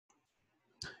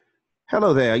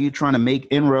Hello there. Are you trying to make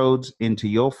inroads into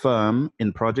your firm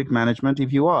in project management?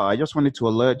 If you are, I just wanted to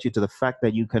alert you to the fact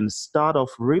that you can start off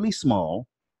really small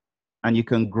and you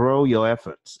can grow your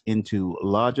efforts into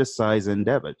larger size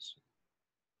endeavors.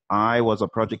 I was a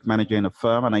project manager in a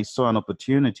firm and I saw an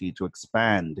opportunity to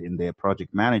expand in their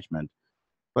project management,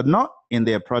 but not in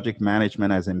their project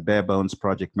management as in bare bones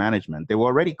project management. They were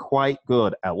already quite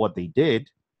good at what they did,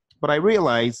 but I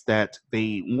realized that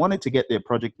they wanted to get their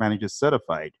project managers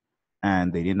certified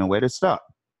and they didn't know where to start.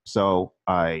 So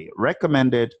I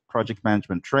recommended project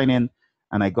management training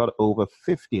and I got over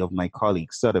 50 of my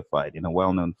colleagues certified in a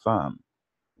well-known firm.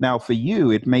 Now, for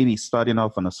you, it may be starting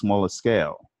off on a smaller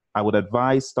scale. I would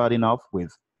advise starting off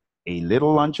with a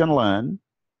little lunch and learn.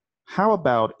 How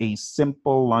about a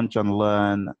simple lunch and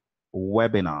learn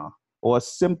webinar or a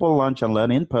simple lunch and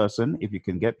learn in person if you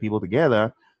can get people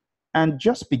together and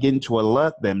just begin to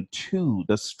alert them to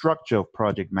the structure of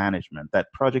project management,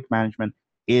 that project management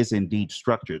is indeed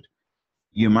structured.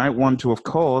 You might want to, of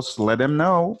course, let them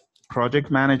know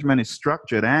project management is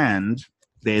structured and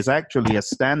there's actually a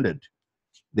standard.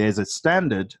 There's a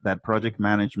standard that project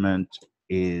management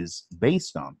is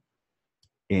based on.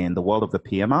 In the world of the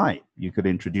PMI, you could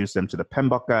introduce them to the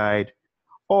pmbok guide,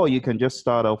 or you can just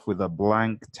start off with a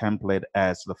blank template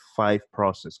as the 5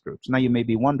 process groups. Now you may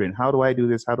be wondering, how do I do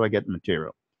this? How do I get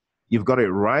material? You've got it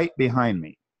right behind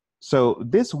me. So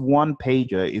this one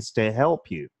pager is to help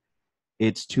you.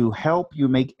 It's to help you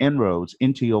make inroads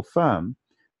into your firm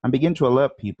and begin to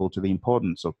alert people to the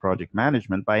importance of project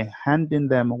management by handing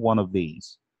them one of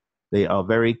these. They are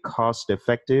very cost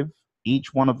effective.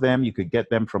 Each one of them, you could get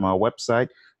them from our website.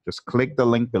 Just click the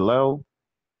link below.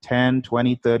 10,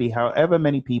 20, 30, however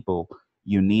many people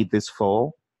you need this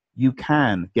for, you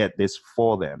can get this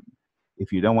for them.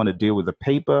 If you don't want to deal with the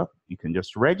paper, you can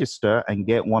just register and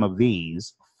get one of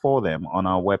these for them on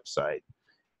our website.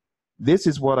 This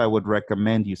is what I would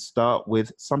recommend you start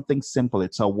with, something simple.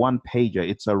 It's a one-pager.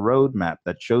 It's a roadmap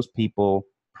that shows people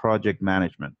project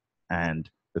management and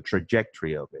the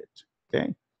trajectory of it,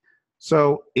 okay?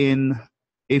 So in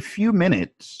a few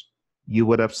minutes, you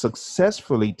would have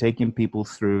successfully taken people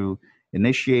through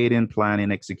initiating, planning,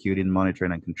 executing,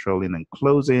 monitoring, and controlling, and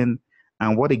closing,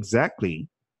 and what exactly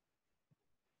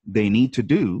they need to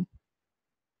do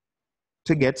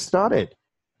to get started,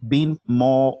 being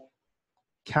more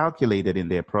calculated in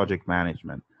their project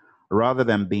management rather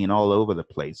than being all over the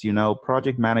place. You know,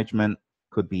 project management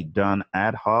could be done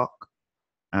ad hoc,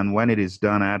 and when it is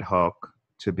done ad hoc,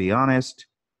 to be honest,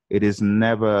 it is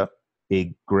never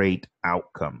a great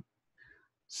outcome.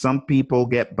 Some people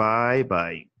get by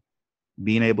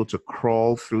being able to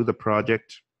crawl through the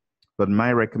project, but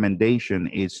my recommendation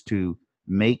is to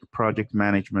make project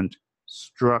management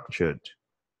structured,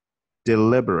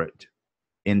 deliberate,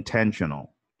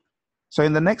 intentional. So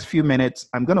in the next few minutes,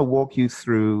 I'm going to walk you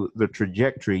through the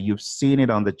trajectory. You've seen it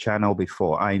on the channel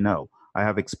before, I know. I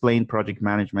have explained project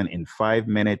management in 5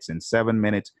 minutes, in 7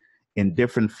 minutes, in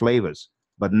different flavors.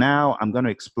 But now I'm going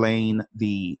to explain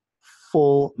the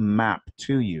full map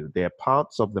to you. There are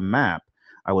parts of the map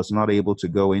I was not able to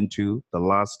go into the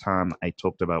last time I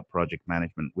talked about project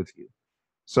management with you.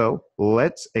 So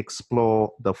let's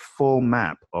explore the full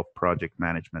map of project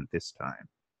management this time.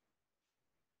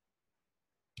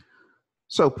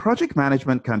 So project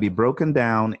management can be broken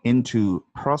down into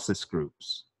process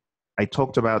groups. I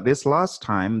talked about this last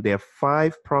time. There are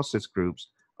 5 process groups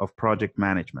of project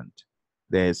management.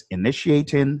 There's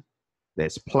initiating,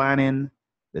 there's planning,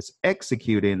 there's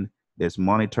executing, there's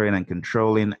monitoring and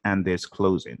controlling, and there's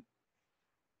closing.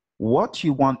 What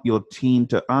you want your team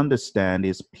to understand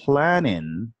is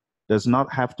planning does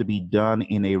not have to be done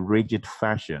in a rigid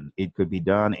fashion. It could be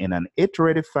done in an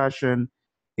iterative fashion.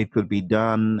 It could be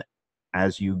done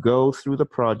as you go through the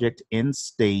project in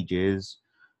stages.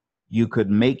 You could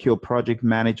make your project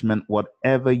management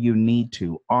whatever you need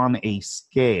to on a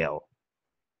scale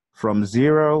from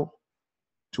 0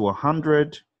 to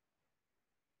 100,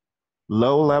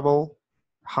 low level,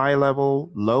 high level,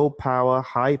 low power,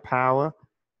 high power.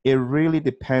 It really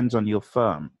depends on your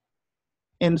firm.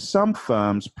 In some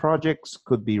firms, projects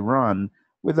could be run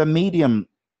with a medium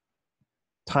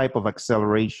type of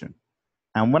acceleration.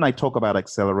 And when I talk about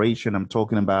acceleration, I'm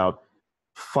talking about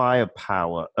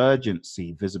firepower,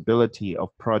 urgency, visibility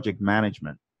of project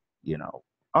management. You know,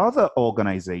 other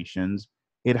organizations,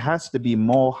 it has to be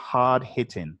more hard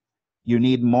hitting. You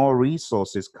need more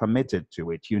resources committed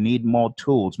to it. You need more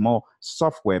tools, more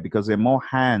software, because there are more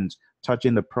hands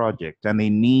touching the project and they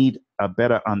need a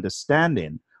better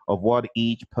understanding of what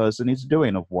each person is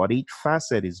doing, of what each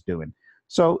facet is doing.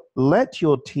 So let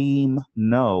your team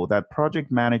know that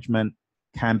project management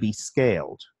can be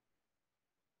scaled.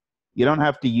 You don't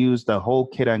have to use the whole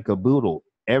kit and caboodle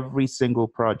every single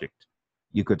project.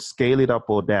 You could scale it up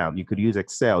or down. You could use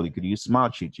Excel. You could use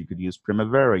Smartsheets. You could use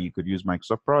Primavera. You could use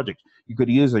Microsoft Project. You could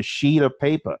use a sheet of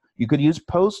paper. You could use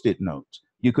Post-it notes.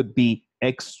 You could be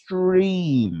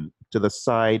extreme to the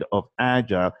side of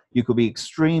agile. You could be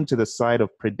extreme to the side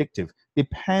of predictive,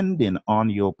 depending on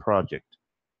your project.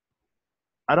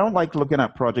 I don't like looking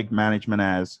at project management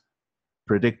as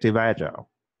predictive agile.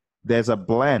 There's a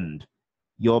blend.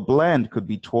 Your blend could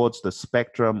be towards the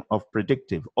spectrum of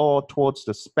predictive or towards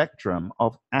the spectrum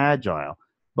of agile,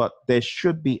 but there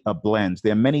should be a blend.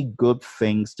 There are many good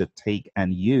things to take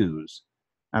and use.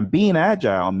 And being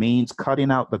agile means cutting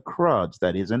out the crud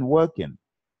that isn't working.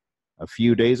 A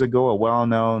few days ago, a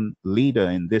well-known leader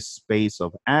in this space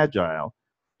of agile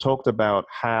talked about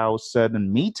how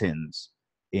certain meetings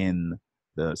in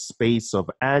the space of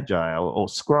agile or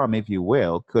scrum, if you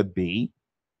will, could be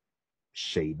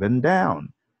shaven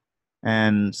down.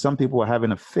 And some people were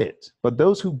having a fit. But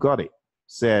those who got it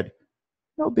said,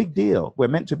 no big deal. We're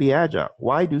meant to be agile.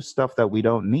 Why do stuff that we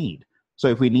don't need? So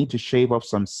if we need to shave off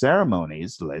some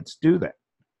ceremonies, let's do that.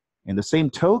 In the same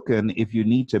token, if you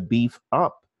need to beef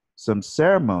up some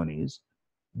ceremonies,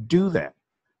 do that.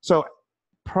 So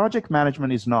project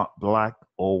management is not black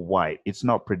or white. It's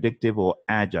not predictive or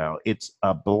agile. It's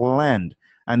a blend.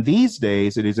 And these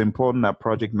days, it is important that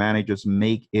project managers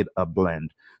make it a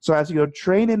blend. So as you're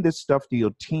training this stuff to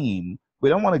your team, we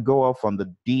don't want to go off on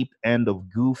the deep end of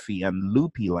goofy and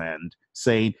loopy land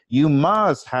saying, you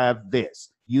must have this,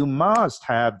 you must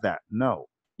have that. No,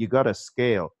 you got to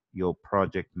scale your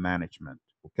project management,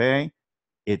 okay?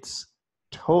 It's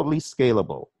totally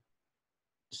scalable.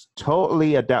 It's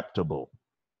totally adaptable.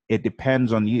 It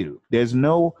depends on you. There's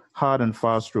no hard and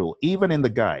fast rule. Even in the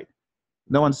guide,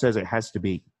 no one says it has to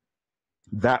be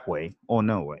that way or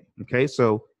no way, okay?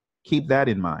 So keep that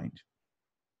in mind.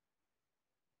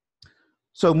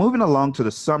 So moving along to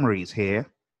the summaries here,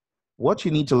 what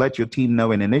you need to let your team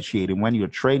know in initiating when you're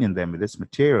training them with this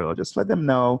material, just let them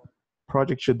know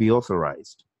project should be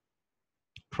authorized.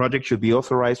 Project should be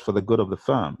authorized for the good of the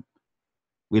firm.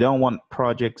 We don't want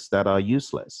projects that are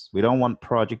useless. We don't want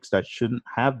projects that shouldn't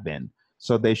have been.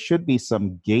 So there should be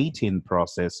some gating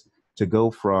process to go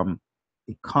from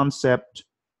a concept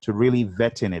to really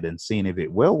vetting it and seeing if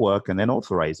it will work and then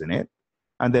authorizing it.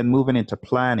 And then moving into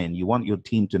planning, you want your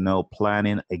team to know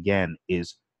planning, again,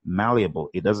 is malleable.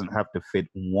 It doesn't have to fit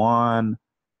one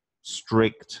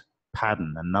strict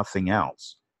pattern and nothing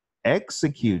else.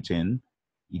 Executing,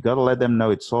 you got to let them know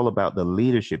it's all about the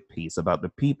leadership piece, about the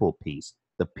people piece.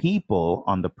 The people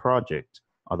on the project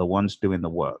are the ones doing the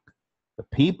work. The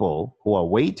people who are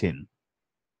waiting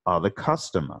are the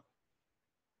customer,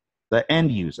 the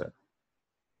end user.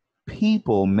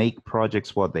 People make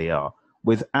projects what they are.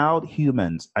 Without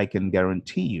humans, I can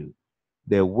guarantee you,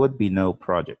 there would be no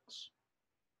projects.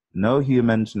 No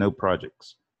humans, no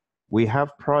projects. We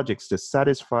have projects to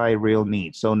satisfy real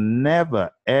needs. So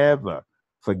never, ever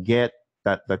forget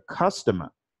that the customer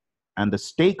and the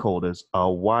stakeholders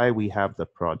are why we have the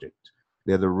project.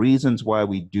 They're the reasons why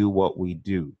we do what we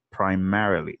do,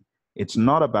 primarily. It's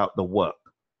not about the work.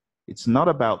 It's not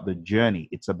about the journey.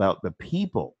 It's about the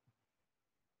people.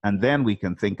 And then we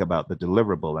can think about the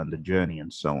deliverable and the journey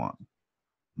and so on.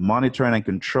 Monitoring and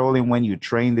controlling when you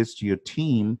train this to your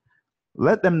team,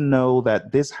 let them know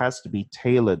that this has to be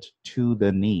tailored to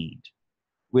the need.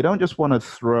 We don't just want to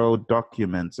throw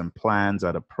documents and plans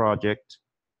at a project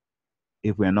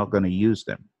if we're not going to use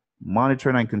them.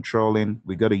 Monitoring and controlling,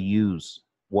 we got to use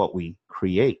what we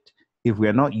create. If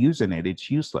we're not using it, it's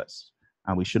useless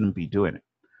and we shouldn't be doing it.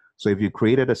 So if you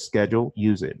created a schedule,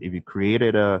 use it. If you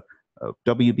created a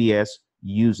WBS,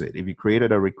 use it. If you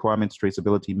created a requirements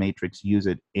traceability matrix, use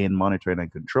it in monitoring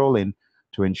and controlling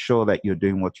to ensure that you're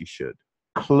doing what you should.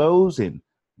 Closing,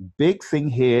 big thing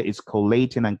here is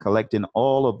collating and collecting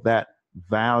all of that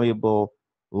valuable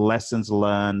lessons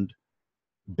learned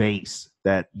base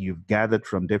that you've gathered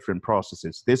from different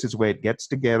processes. This is where it gets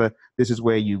together. This is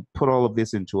where you put all of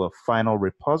this into a final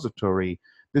repository.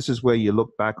 This is where you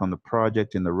look back on the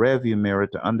project in the rearview mirror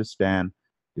to understand,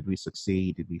 did we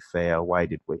succeed? Did we fail? Why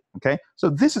did we? Okay. So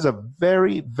this is a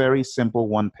very, very simple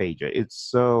one-pager. It's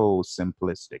so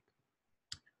simplistic.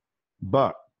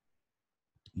 But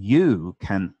you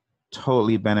can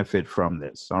totally benefit from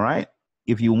this. All right.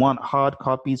 If you want hard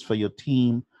copies for your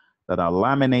team that are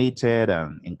laminated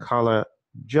and in color,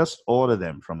 just order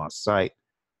them from our site.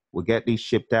 We'll get these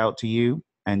shipped out to you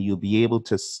and you'll be able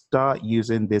to start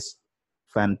using this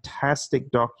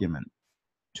fantastic document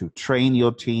to train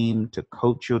your team, to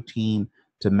coach your team,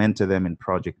 to mentor them in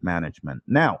project management.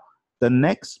 Now, the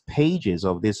next pages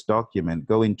of this document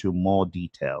go into more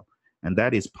detail. And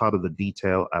that is part of the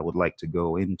detail I would like to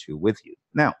go into with you.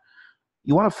 Now,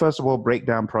 you want to first of all break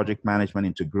down project management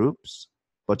into groups,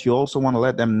 but you also want to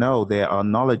let them know there are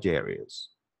knowledge areas: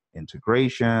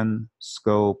 integration,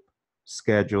 scope,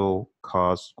 schedule,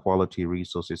 cost, quality,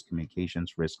 resources,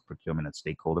 communications, risk, procurement, and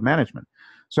stakeholder management.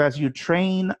 So as you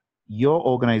train your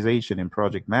organization in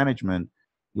project management,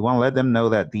 you want to let them know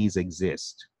that these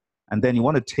exist. And then you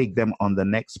want to take them on the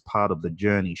next part of the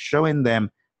journey, showing them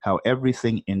how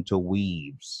everything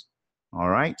interweaves. All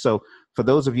right. So for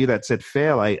those of you that said,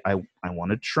 Phil, I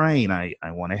want to train, I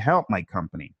want to help my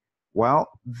company. Well,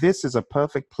 this is a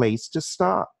perfect place to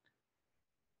start.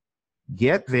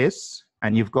 Get this,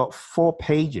 and you've got 4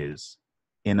 pages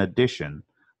in addition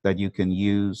that you can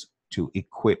use to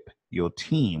equip your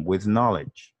team with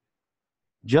knowledge.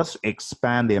 Just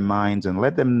expand their minds and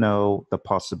let them know the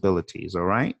possibilities, all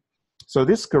right? So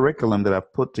this curriculum that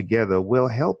I've put together will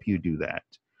help you do that.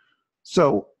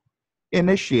 So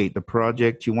initiate the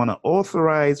project. You want to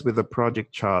authorize with a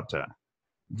project charter.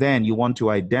 Then you want to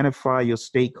identify your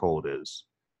stakeholders.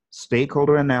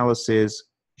 Stakeholder analysis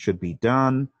should be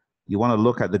done. You want to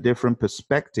look at the different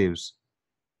perspectives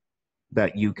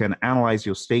that you can analyze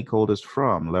your stakeholders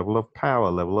from: level of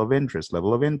power, level of interest,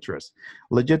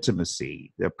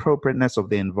 legitimacy, the appropriateness of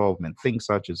the involvement, things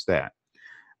such as that.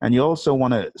 And you also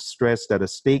want to stress that a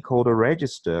stakeholder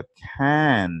register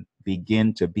can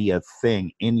begin to be a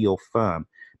thing in your firm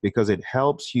because it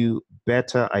helps you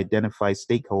better identify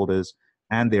stakeholders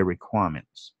and their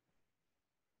requirements.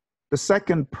 The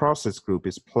second process group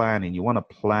is planning. You want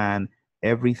to plan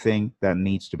everything that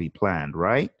needs to be planned,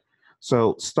 right?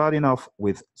 So starting off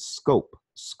with scope.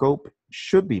 Scope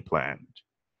should be planned.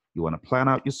 You want to plan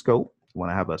out your scope. You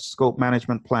want to have a scope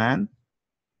management plan,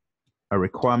 a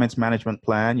requirements management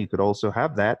plan. You could also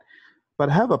have that,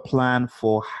 but have a plan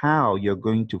for how you're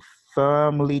going to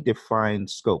firmly define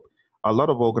scope. A lot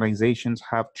of organizations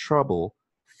have trouble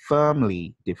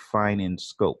firmly defining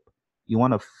scope. You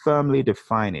want to firmly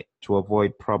define it to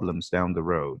avoid problems down the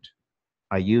road.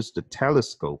 I use the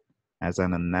telescope as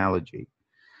an analogy.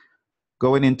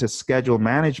 Going into schedule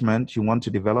management, you want to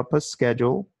develop a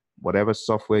schedule, whatever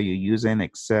software you're using,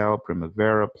 Excel,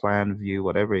 Primavera, PlanView,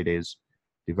 whatever it is,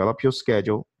 develop your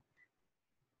schedule.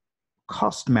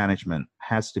 Cost management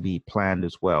has to be planned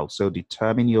as well. So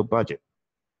determine your budget.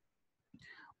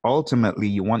 Ultimately,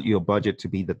 you want your budget to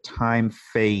be the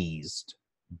time-phased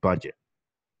budget.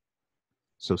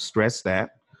 So stress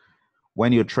that.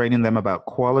 When you're training them about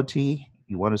quality,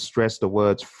 you want to stress the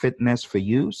words fitness for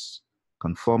use,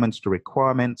 conformance to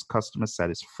requirements, customer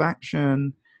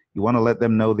satisfaction. You want to let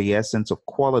them know the essence of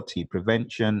quality.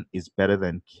 Prevention is better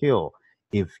than cure.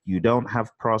 If you don't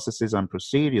have processes and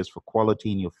procedures for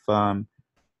quality in your firm,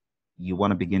 you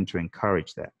want to begin to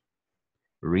encourage that.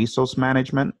 Resource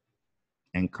management,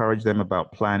 encourage them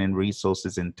about planning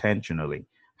resources intentionally,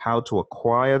 how to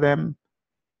acquire them,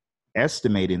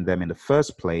 estimating them in the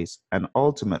first place, and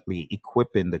ultimately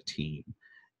equipping the team.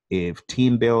 If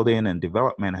team building and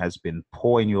development has been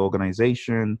poor in your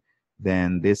organization,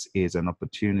 then this is an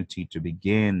opportunity to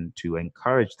begin to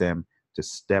encourage them to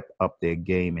step up their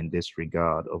game in this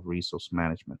regard of resource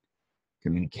management.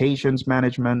 Communications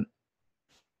management,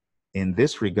 in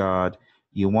this regard,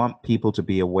 you want people to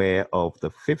be aware of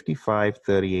the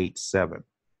 55-38-7,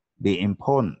 the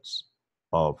importance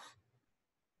of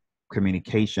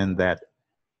communication that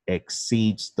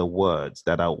exceeds the words,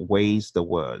 that outweighs the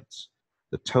words.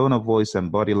 The tone of voice and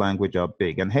body language are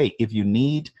big. And hey, if you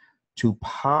need to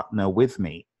partner with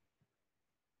me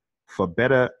for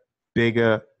better,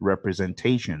 bigger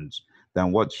representations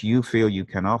than what you feel you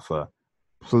can offer,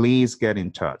 please get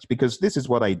in touch, because this is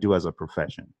what I do as a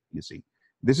profession. You see,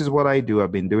 this is what I do.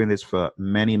 I've been doing this for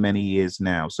many, many years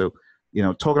now. So,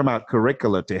 talking about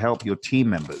curricula to help your team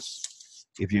members.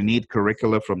 If you need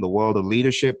curricula from the world of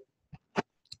leadership,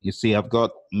 you see, I've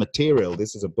got material.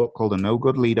 This is a book called A No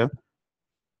Good Leader.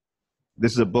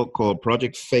 This is a book called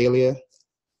Project Failure,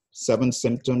 7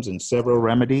 Symptoms and Several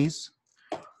Remedies.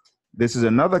 This is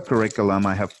another curriculum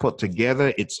I have put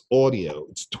together. It's audio.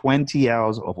 It's 20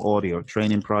 hours of audio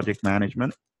training project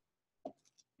management.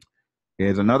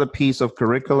 Here's another piece of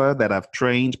curricula that I've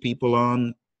trained people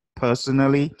on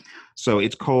personally. So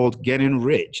it's called Getting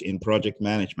Rich in Project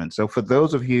Management. So for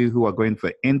those of you who are going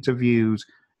for interviews,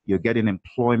 you're getting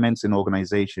employments in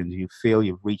organizations, you feel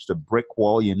you've reached a brick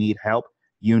wall, you need help,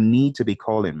 you need to be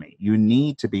calling me. You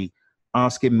need to be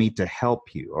asking me to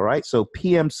help you, all right? So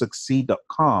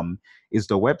pmsucceed.com is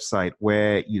the website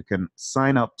where you can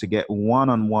sign up to get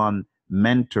one-on-one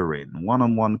mentoring,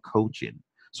 one-on-one coaching.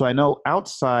 So I know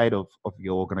outside of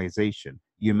your organization,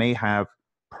 you may have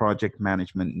project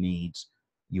management needs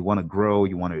you want to grow,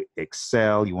 you want to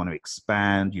excel, you want to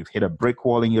expand, you've hit a brick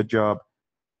wall in your job,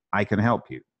 I can help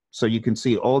you. So you can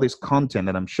see all this content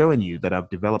that I'm showing you that I've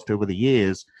developed over the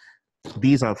years.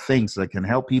 These are things that can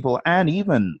help people and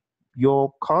even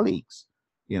your colleagues,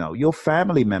 your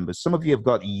family members. Some of you have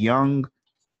got young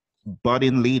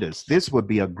budding leaders. This would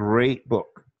be a great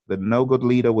book. The No Good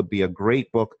Leader would be a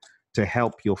great book to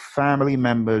help your family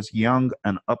members, young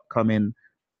and upcoming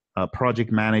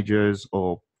project managers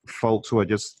or folks who are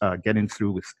just getting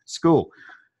through with school.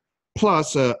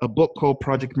 Plus a book called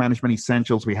Project Management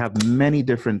Essentials. We have many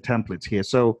different templates here.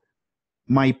 So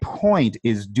my point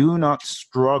is, do not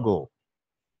struggle.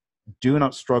 Do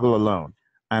not struggle alone.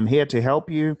 I'm here to help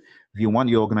you. If you want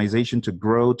your organization to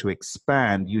grow, to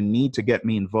expand, you need to get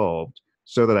me involved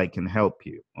so that I can help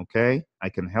you, okay? I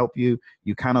can help you.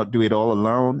 You cannot do it all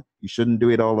alone. You shouldn't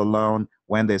do it all alone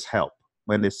when there's help,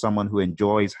 when there's someone who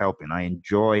enjoys helping. I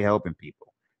enjoy helping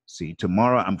people. See,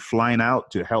 tomorrow I'm flying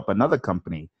out to help another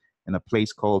company in a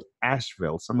place called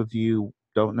Asheville. Some of you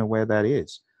don't know where that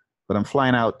is, but I'm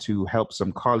flying out to help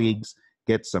some colleagues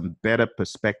get some better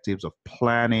perspectives of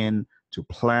planning, to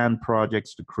plan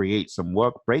projects, to create some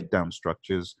work breakdown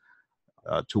structures,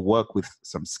 to work with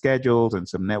some schedules and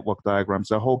some network diagrams,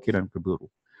 the whole kit and caboodle.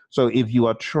 So if you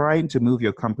are trying to move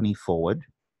your company forward,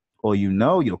 or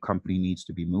your company needs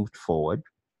to be moved forward,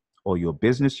 or your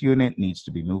business unit needs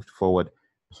to be moved forward,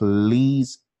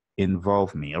 please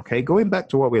involve me, okay? Going back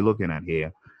to what we're looking at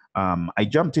here, I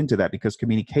jumped into that because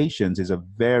communications is a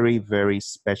very, very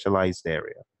specialized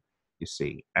area, you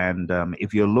see. And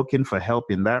if you're looking for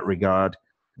help in that regard,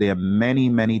 there are many,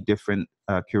 many different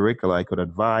curricula I could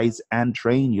advise and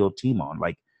train your team on,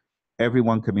 like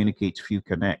Everyone Communicates, Few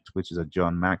Connect, which is a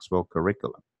John Maxwell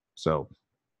curriculum. So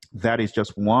that is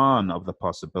just one of the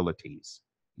possibilities,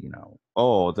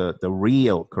 or the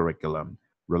real curriculum,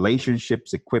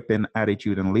 Relationships, Equipping,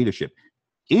 Attitude, and Leadership.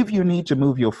 If you need to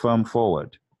move your firm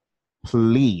forward,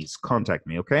 please contact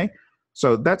me, okay?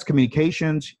 So that's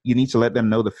communications. You need to let them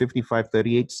know the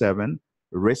 5538-7.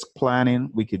 Risk planning,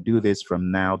 we could do this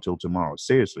from now till tomorrow.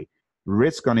 Seriously,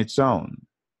 risk on its own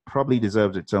probably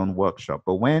deserves its own workshop.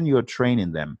 But when you're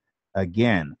training them,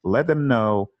 again, let them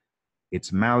know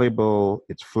it's malleable,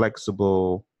 it's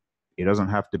flexible. It doesn't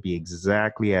have to be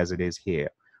exactly as it is here.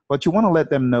 But you want to let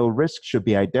them know risk should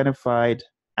be identified,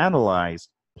 analyzed,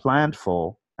 planned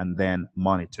for, and then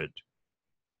monitored.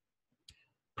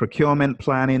 Procurement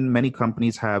planning, many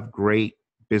companies have great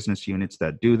business units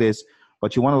that do this,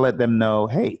 but you want to let them know,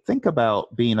 hey, think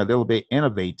about being a little bit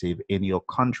innovative in your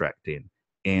contracting,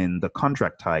 in the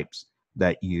contract types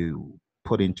that you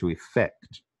put into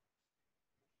effect.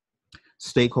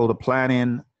 Stakeholder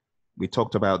planning, we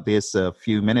talked about this a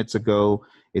few minutes ago.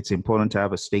 It's important to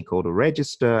have a stakeholder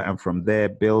register and from there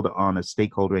build on a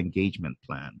stakeholder engagement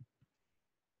plan.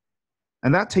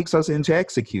 And that takes us into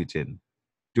executing,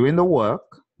 doing the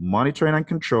work, monitoring and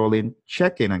controlling,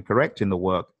 checking and correcting the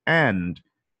work, and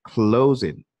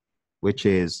closing, which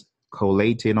is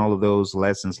collating all of those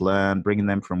lessons learned, bringing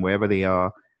them from wherever they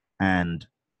are, and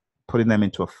putting them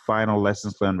into a final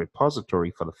lessons learned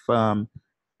repository for the firm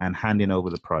and handing over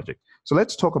the project. So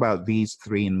let's talk about these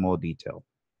three in more detail.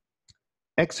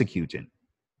 Executing.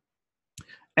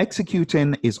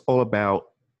 Executing is all about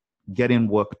getting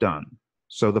work done.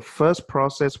 So the first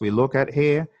process we look at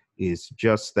here is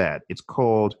just that. It's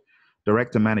called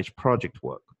direct and manage project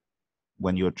work.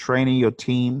 When you're training your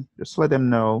team, just let them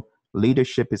know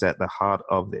leadership is at the heart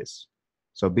of this.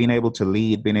 So being able to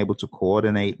lead, being able to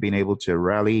coordinate, being able to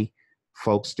rally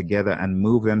folks together and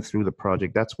move them through the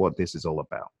project, that's what this is all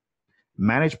about.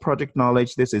 Manage project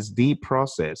knowledge. This is the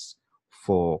process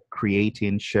for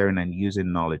creating, sharing, and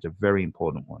using knowledge, a very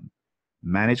important one.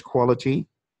 Manage quality.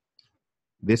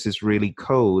 This is really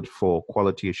code for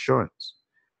quality assurance.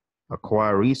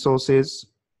 Acquire resources,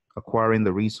 acquiring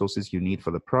the resources you need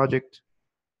for the project.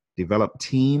 Develop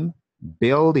team,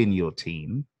 building your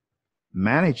team.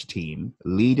 Manage team,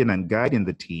 leading and guiding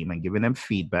the team and giving them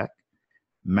feedback.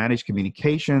 Manage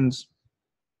communications,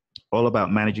 all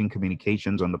about managing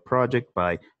communications on the project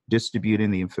by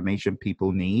distributing the information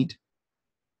people need.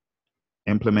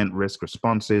 Implement risk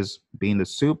responses, being the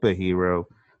superhero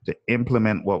to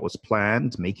implement what was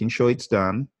planned, making sure it's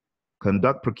done.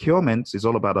 Conduct procurements is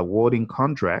all about awarding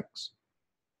contracts,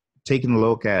 taking a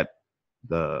look at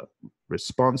the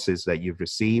responses that you've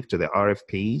received to the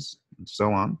RFPs and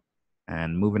so on,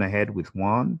 and moving ahead with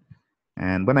one.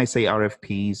 And when I say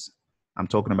RFPs, I'm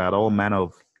talking about all manner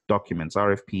of documents,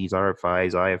 RFPs,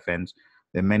 RFIs, IFNs.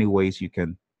 There are many ways you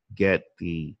can get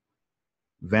the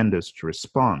vendors to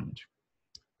respond.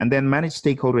 And then manage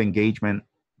stakeholder engagement,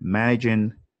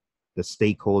 managing the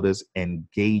stakeholders'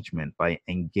 engagement by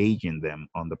engaging them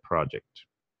on the project.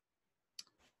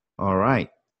 All right.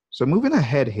 So moving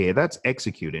ahead here, that's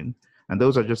executing. And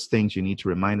those are just things you need to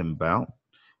remind them about.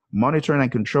 Monitoring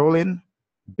and controlling.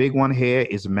 Big one here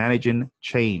is managing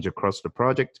change across the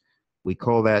project. We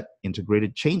call that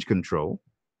integrated change control.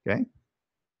 Okay.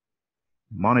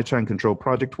 Monitor and control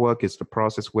project work is the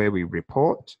process where we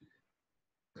report.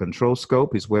 Control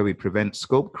scope is where we prevent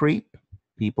scope creep,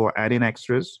 people adding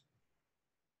extras.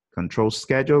 Control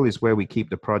schedule is where we keep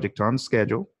the project on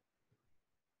schedule.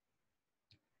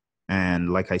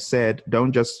 And like I said,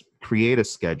 don't just create a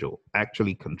schedule,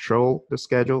 actually control the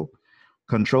schedule.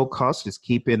 Control cost is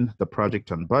keeping the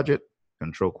project on budget.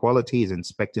 Control quality is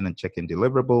inspecting and checking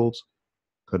deliverables.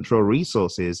 Control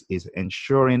resources is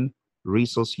ensuring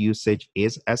resource usage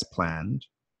is as planned.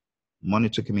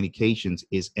 Monitor communications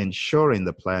is ensuring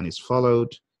the plan is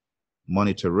followed.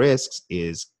 Monitor risks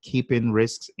is keeping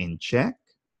risks in check.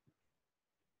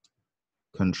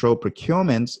 Control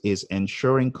procurements is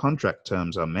ensuring contract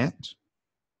terms are met.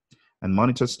 And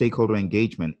monitor stakeholder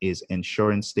engagement is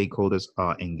ensuring stakeholders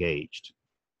are engaged.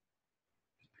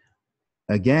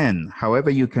 Again, however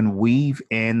you can weave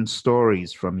in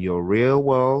stories from your real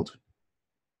world,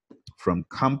 from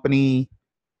company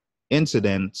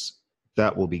incidents,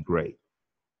 that will be great.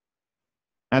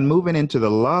 And moving into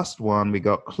the last one, we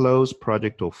got close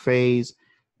project or phase.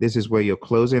 This is where you're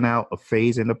closing out a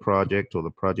phase in the project or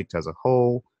the project as a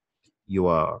whole. You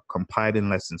are compiling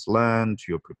lessons learned,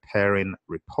 you're preparing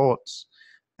reports,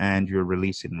 and you're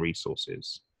releasing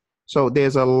resources. So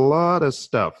there's a lot of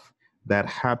stuff that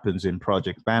happens in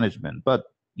project management, but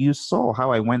you saw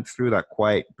how I went through that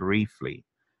quite briefly.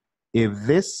 If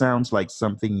this sounds like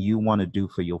something you want to do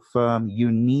for your firm,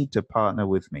 you need to partner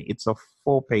with me. It's a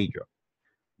 4-pager.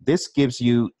 This gives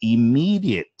you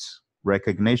immediate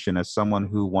recognition as someone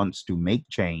who wants to make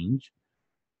change,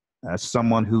 as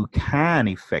someone who can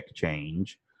effect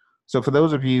change. So for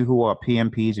those of you who are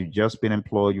PMPs, you've just been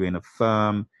employed, you're in a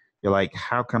firm, you're like,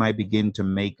 how can I begin to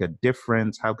make a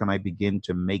difference? How can I begin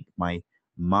to make my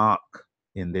mark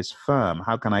in this firm?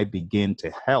 How can I begin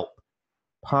to help?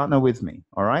 Partner with me,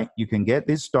 all right? You can get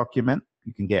this document.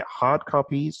 You can get hard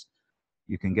copies.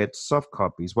 You can get soft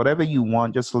copies. Whatever you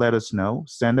want, just let us know.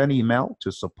 Send an email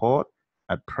to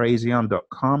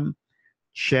support@praizion.com.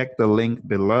 Check the link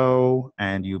below,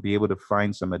 and you'll be able to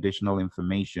find some additional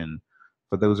information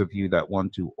for those of you that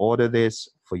want to order this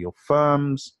for your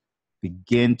firms.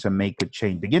 Begin to make a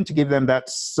change. Begin to give them that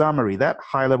summary, that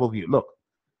high-level view. Look,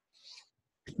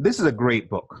 this is a great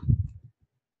book,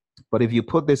 but if you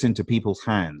put this into people's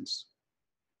hands,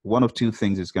 one of two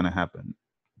things is going to happen.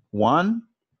 One,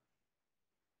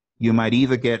 you might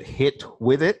either get hit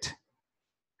with it,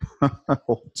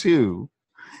 or two,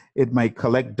 it might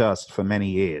collect dust for many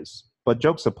years. But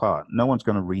jokes apart, no one's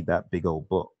going to read that big old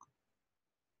book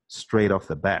straight off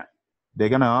the bat. They're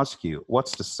going to ask you,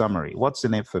 what's the summary? What's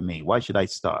in it for me? Why should I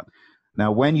start? Now,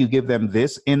 when you give them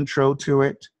this intro to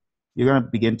it, you're going to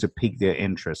begin to pique their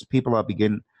interest. People are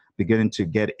beginning to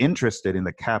get interested in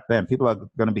the CAPM. People are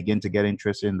going to begin to get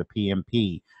interested in the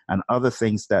PMP and other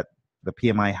things that the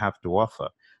PMI have to offer.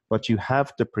 But you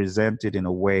have to present it in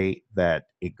a way that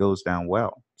it goes down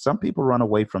well. Some people run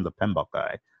away from the pmbok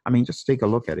guy. I mean, just take a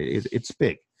look at it. It's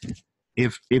big.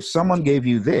 If someone gave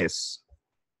you this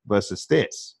versus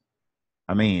this,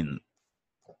 I mean,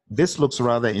 this looks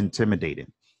rather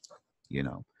intimidating, you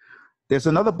know. There's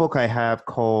another book I have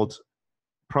called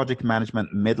Project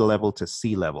Management Mid-Level to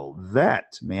C-Level.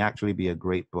 That may actually be a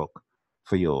great book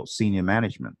for your senior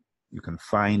management. You can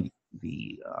find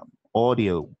the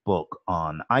audio book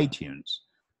on iTunes.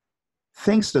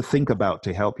 Things to think about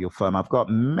to help your firm. I've got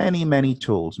many, many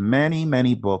tools,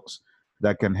 many books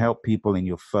that can help people in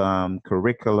your firm,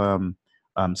 curriculum,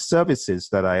 services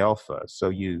that I offer. So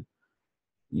you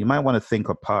might want to think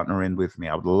of partnering with me.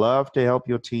 I would love to help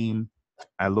your team.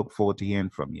 I look forward to hearing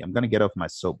from you. I'm going to get off my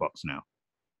soapbox now.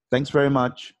 Thanks very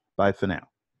much. Bye for now.